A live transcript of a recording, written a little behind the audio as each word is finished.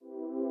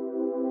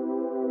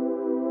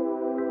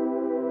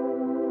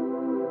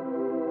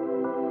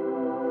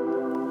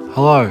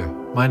Hello,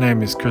 my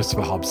name is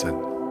Christopher Hobson.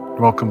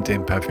 Welcome to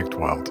Imperfect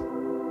World.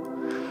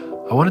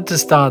 I wanted to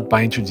start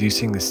by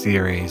introducing the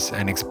series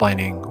and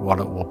explaining what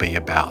it will be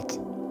about.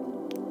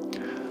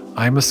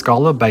 I am a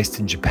scholar based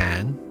in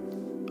Japan,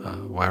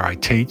 where I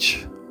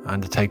teach,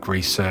 undertake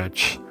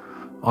research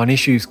on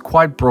issues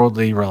quite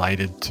broadly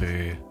related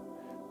to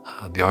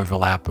the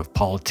overlap of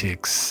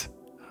politics,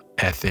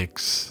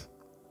 ethics,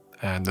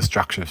 and the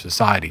structure of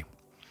society.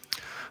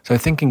 So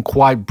thinking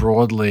quite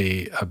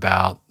broadly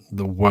about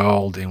the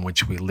world in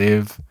which we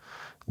live,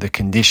 the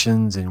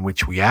conditions in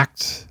which we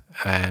act,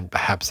 and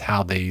perhaps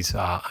how these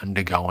are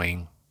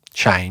undergoing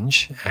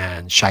change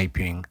and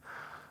shaping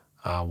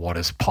what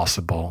is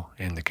possible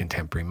in the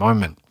contemporary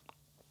moment.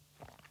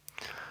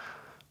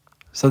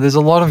 So there's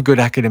a lot of good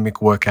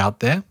academic work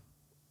out there,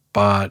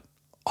 but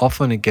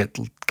often it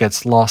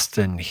gets lost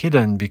and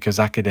hidden because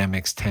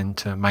academics tend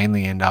to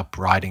mainly end up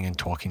writing and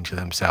talking to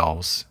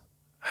themselves.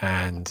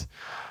 And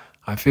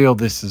I feel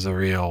this is a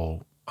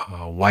real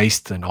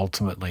waste and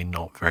ultimately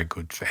not very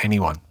good for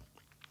anyone.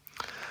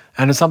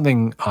 And it's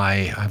something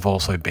I have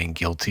also been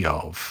guilty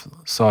of.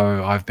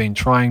 So I've been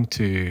trying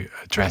to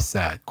address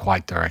that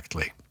quite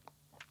directly.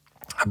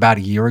 About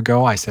a year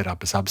ago, I set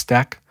up a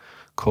Substack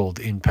called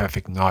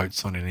Imperfect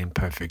Notes on an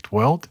Imperfect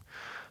World,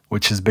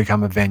 which has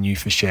become a venue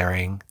for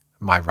sharing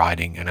my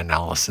writing and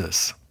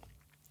analysis.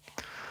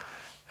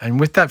 And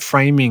with that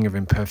framing of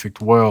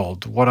Imperfect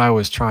World, what I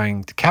was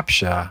trying to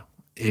capture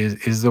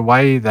is the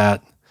way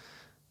that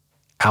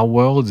our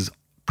world is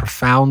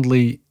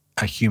profoundly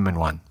a human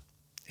one.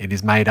 It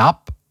is made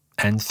up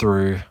and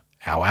through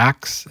our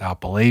acts, our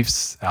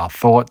beliefs, our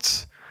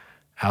thoughts,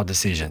 our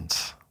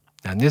decisions.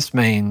 And this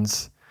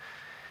means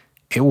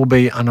it will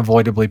be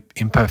unavoidably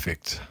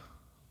imperfect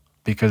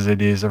because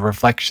it is a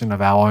reflection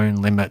of our own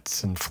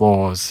limits and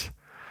flaws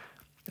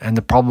and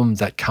the problems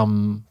that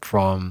come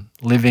from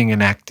living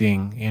and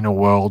acting in a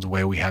world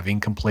where we have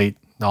incomplete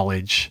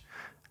knowledge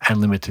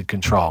and limited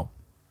control.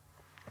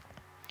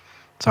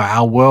 So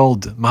our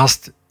world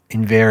must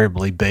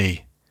invariably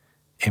be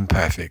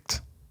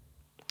imperfect.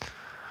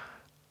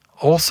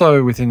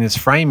 Also within this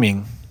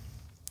framing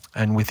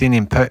and within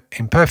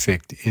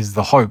imperfect is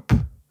the hope,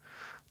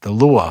 the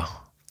lure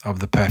of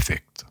the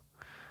perfect.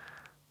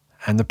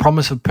 And the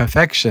promise of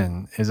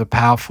perfection is a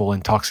powerful,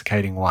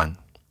 intoxicating one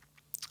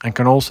and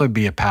can also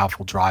be a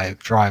powerful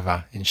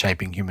driver in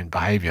shaping human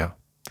behavior.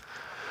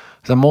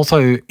 So I'm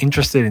also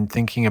interested in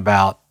thinking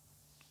about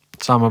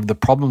some of the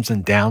problems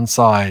and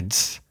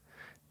downsides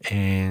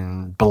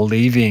in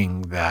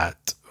believing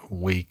that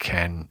we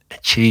can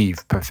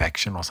achieve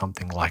perfection or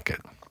something like it.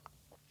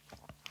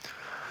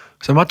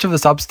 So much of the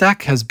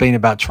Substack has been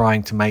about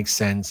trying to make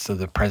sense of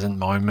the present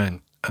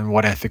moment and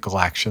what ethical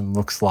action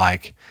looks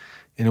like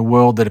in a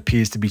world that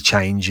appears to be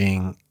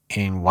changing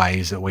in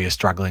ways that we are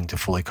struggling to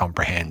fully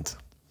comprehend.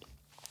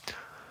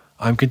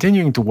 I'm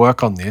continuing to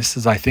work on this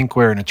as I think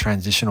we're in a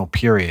transitional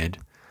period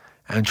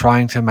and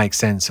trying to make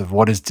sense of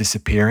what is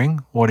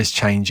disappearing, what is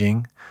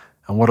changing,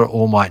 and what it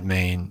all might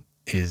mean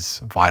is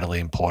vitally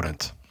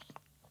important.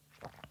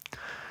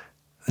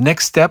 The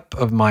next step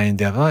of my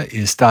endeavor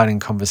is starting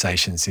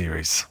conversation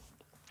series,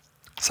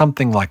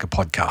 something like a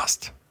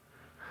podcast.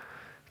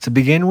 To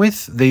begin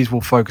with, these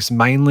will focus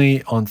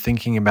mainly on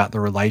thinking about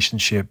the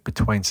relationship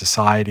between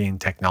society and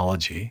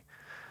technology,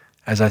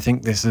 as I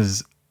think this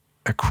is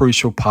a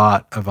crucial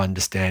part of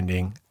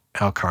understanding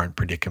our current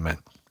predicament.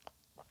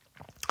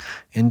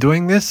 In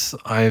doing this,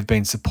 I have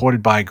been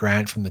supported by a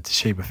grant from the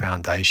Toshiba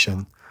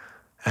Foundation,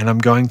 and I'm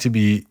going to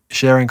be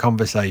sharing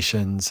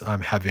conversations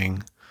I'm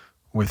having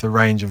with a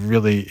range of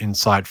really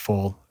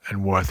insightful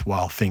and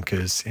worthwhile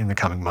thinkers in the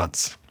coming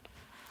months.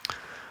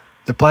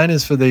 The plan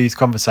is for these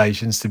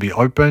conversations to be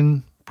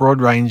open,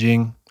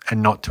 broad-ranging,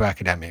 and not too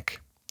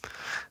academic.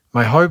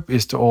 My hope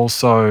is to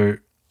also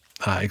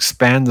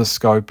expand the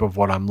scope of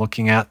what I'm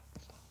looking at,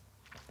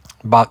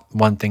 but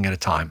one thing at a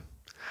time.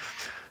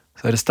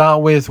 So to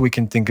start with, we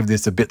can think of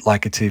this a bit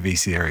like a TV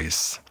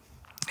series.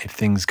 If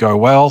things go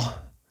well,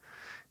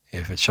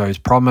 if it shows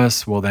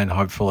promise, well then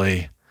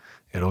hopefully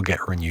it'll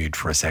get renewed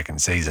for a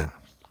second season.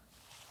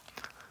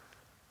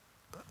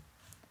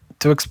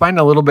 To explain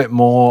a little bit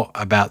more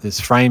about this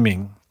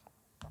framing,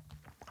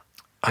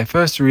 I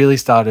first really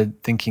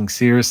started thinking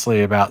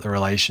seriously about the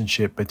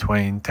relationship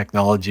between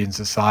technology and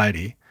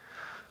society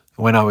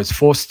when I was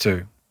forced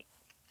to,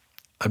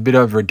 a bit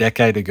over a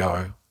decade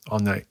ago,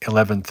 on the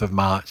 11th of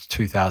March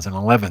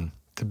 2011,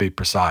 to be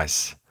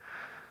precise,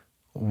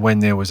 when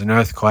there was an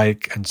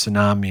earthquake and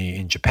tsunami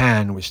in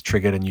Japan which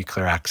triggered a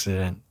nuclear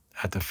accident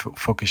at the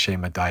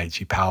Fukushima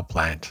Daiichi power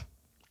plant.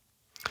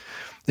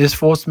 This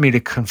forced me to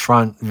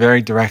confront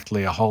very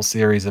directly a whole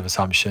series of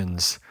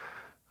assumptions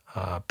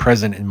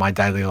present in my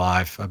daily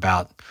life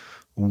about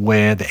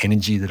where the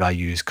energy that I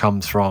use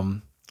comes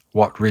from,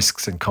 what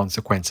risks and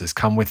consequences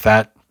come with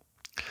that,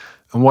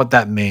 and what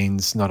that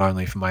means not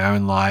only for my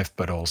own life,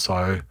 but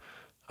also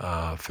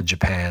for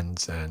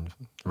Japan's and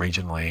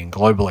regionally and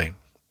globally.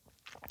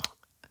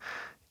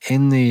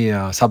 In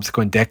the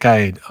subsequent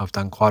decade, I've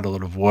done quite a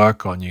lot of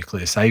work on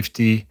nuclear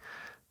safety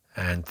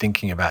and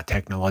thinking about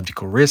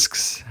technological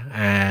risks.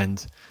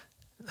 And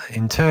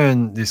in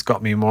turn, this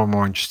got me more and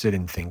more interested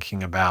in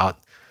thinking about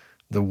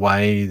the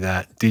way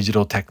that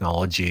digital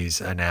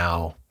technologies are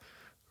now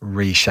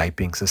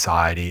reshaping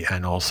society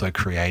and also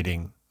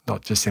creating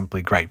not just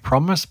simply great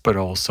promise, but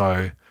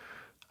also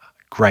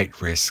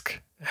great risk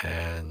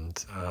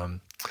and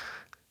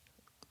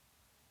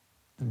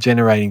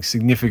generating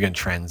significant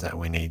trends that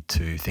we need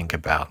to think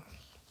about.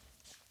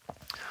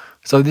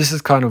 So this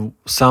is kind of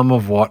some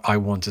of what I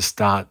want to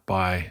start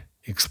by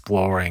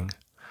exploring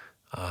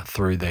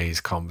through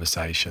these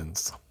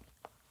conversations.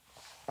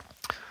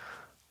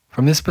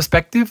 From this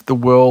perspective, the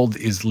world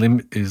is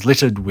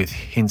littered with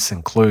hints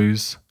and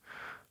clues.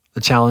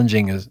 The challenge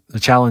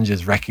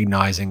is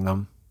recognizing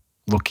them,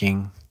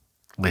 looking,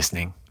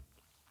 listening.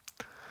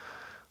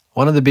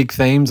 One of the big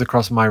themes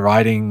across my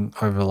writing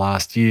over the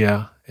last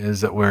year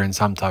is that we're in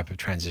some type of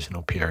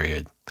transitional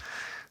period.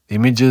 The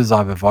images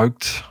I've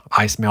evoked,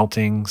 ice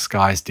melting,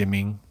 skies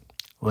dimming,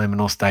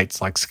 liminal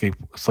states like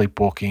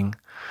sleepwalking,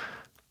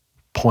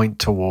 point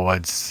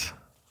towards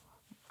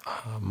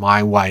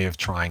my way of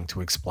trying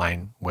to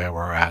explain where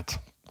we're at.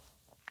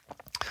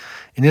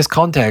 In this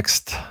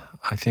context,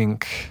 I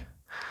think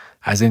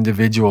as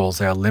individuals,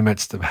 there are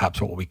limits to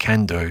perhaps what we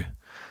can do,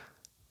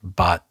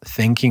 but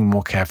thinking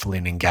more carefully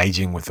and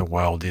engaging with the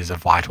world is a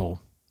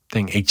vital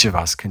thing each of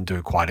us can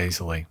do quite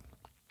easily.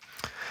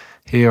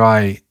 Here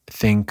I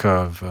think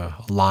of a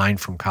line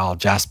from Karl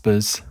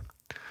Jaspers: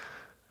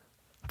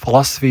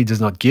 "Philosophy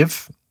does not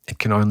give, it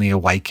can only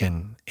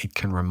awaken. It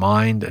can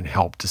remind and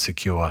help to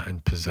secure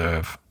and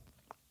preserve."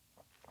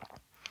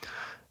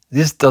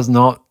 This does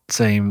not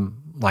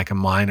seem like a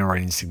minor or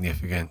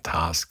insignificant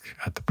task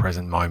at the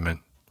present moment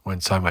when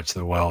so much of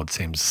the world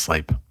seems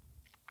asleep.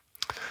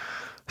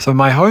 So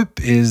my hope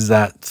is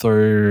that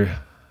through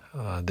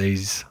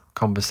these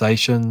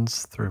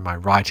conversations, through my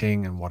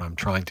writing and what I'm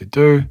trying to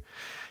do,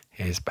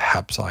 is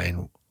perhaps I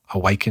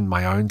awaken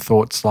my own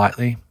thoughts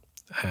slightly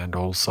and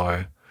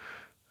also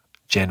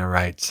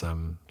generate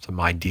some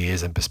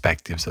ideas and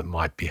perspectives that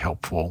might be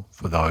helpful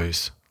for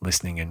those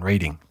listening and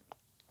reading.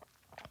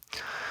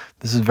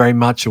 This is very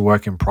much a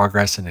work in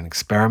progress and an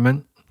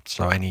experiment,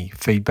 so any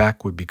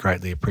feedback would be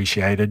greatly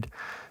appreciated,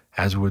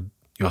 as would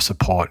your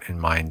support in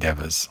my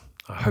endeavours.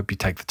 I hope you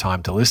take the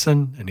time to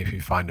listen, and if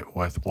you find it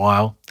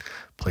worthwhile,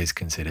 please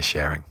consider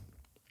sharing.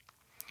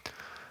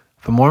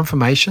 For more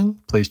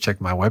information, please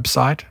check my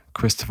website,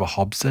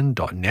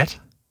 christopherhobson.net,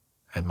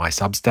 and my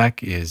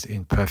Substack is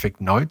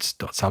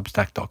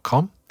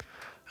imperfectnotes.substack.com,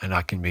 and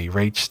I can be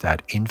reached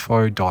at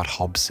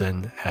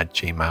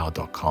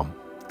info.hobson@gmail.com.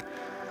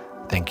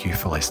 Thank you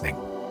for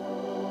listening.